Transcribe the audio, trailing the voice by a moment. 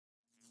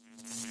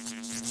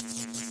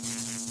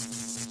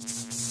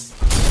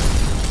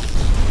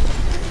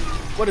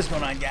What is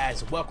going on,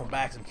 guys? Welcome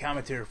back. Some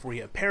commentary for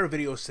you. A pair of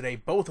videos today,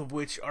 both of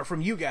which are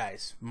from you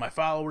guys, my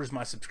followers,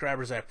 my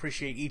subscribers. I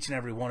appreciate each and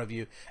every one of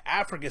you.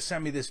 Africa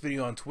sent me this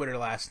video on Twitter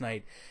last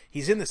night.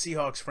 He's in the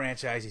Seahawks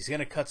franchise. He's going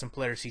to cut some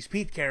players. He's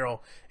Pete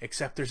Carroll,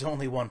 except there's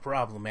only one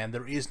problem, man.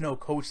 There is no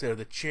coach there.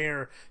 The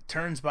chair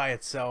turns by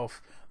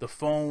itself. The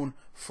phone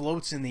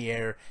floats in the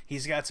air.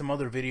 He's got some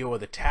other video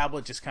of the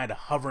tablet just kind of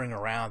hovering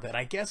around. And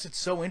I guess it's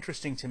so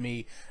interesting to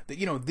me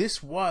that,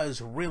 this was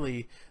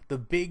really the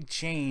big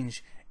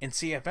change in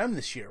CFM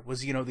this year was,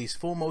 these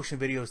full motion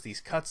videos,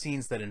 these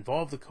cutscenes that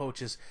involve the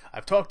coaches.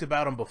 I've talked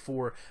about them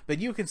before, but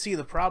you can see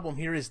the problem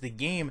here is the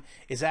game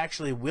is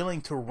actually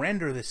willing to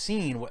render the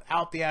scene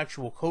without the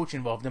actual coach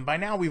involved. And by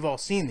now we've all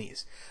seen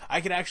these. I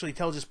could actually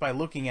tell just by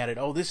looking at it,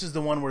 oh, this is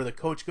the one where the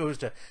coach goes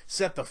to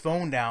set the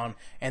phone down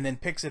and then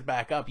picks it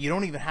back up. You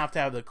don't even have to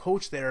have the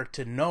coach there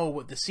to know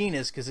what the scene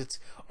is because it's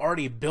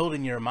already built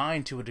in your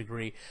mind to a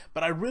degree.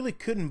 But I really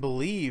couldn't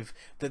believe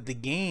that the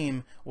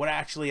game would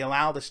actually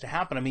allow this to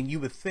happen. I mean, you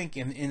would think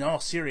in all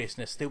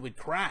seriousness they would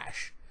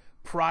crash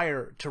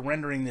prior to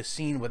rendering this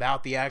scene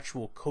without the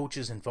actual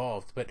coaches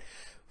involved. But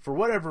for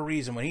whatever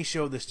reason, when he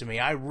showed this to me,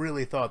 I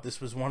really thought this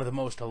was one of the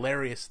most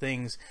hilarious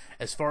things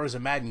as far as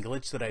a Madden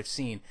glitch that I've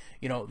seen.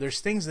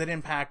 There's things that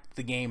impact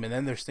the game, and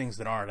then there's things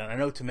that aren't. And I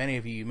know to many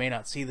of you, you may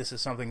not see this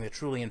as something that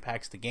truly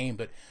impacts the game,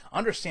 but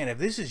understand, if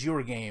this is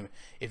your game,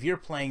 if you're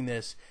playing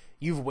this,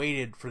 you've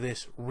waited for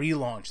this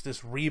relaunch,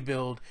 this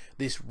rebuild,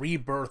 this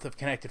rebirth of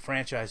Connected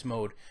Franchise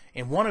Mode,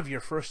 and one of your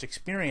first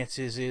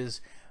experiences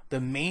is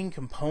the main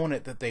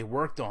component that they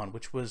worked on,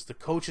 which was the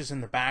coaches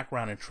in the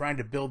background and trying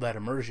to build that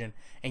immersion,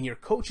 and your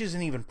coach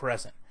isn't even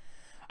present.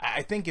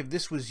 I think if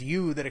this was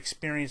you that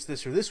experienced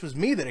this, or this was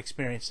me that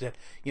experienced it,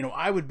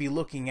 I would be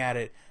looking at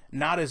it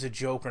not as a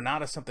joke or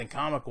not as something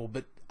comical,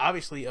 but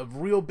obviously a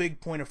real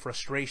big point of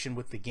frustration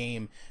with the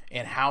game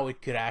and how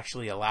it could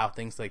actually allow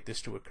things like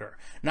this to occur.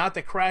 Not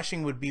that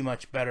crashing would be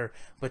much better,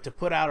 but to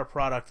put out a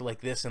product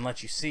like this and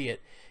let you see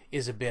it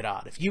is a bit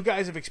odd. If you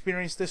guys have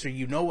experienced this or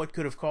you know what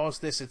could have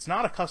caused this, it's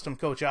not a custom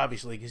coach,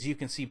 obviously, because you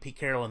can see Pete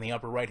Carroll in the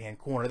upper right-hand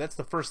corner. That's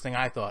the first thing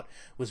I thought,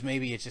 was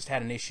maybe it just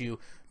had an issue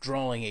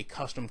drawing a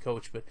custom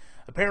coach, but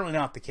apparently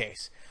not the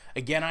case.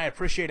 Again, I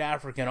appreciate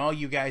Africa and all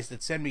you guys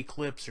that send me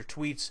clips or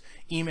tweets,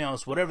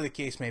 emails, whatever the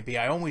case may be.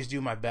 I always do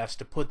my best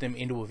to put them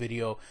into a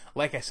video.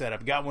 Like I said,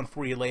 I've got one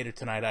for you later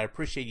tonight. I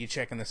appreciate you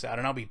checking this out,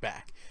 and I'll be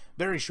back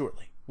very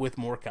shortly with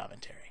more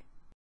commentary.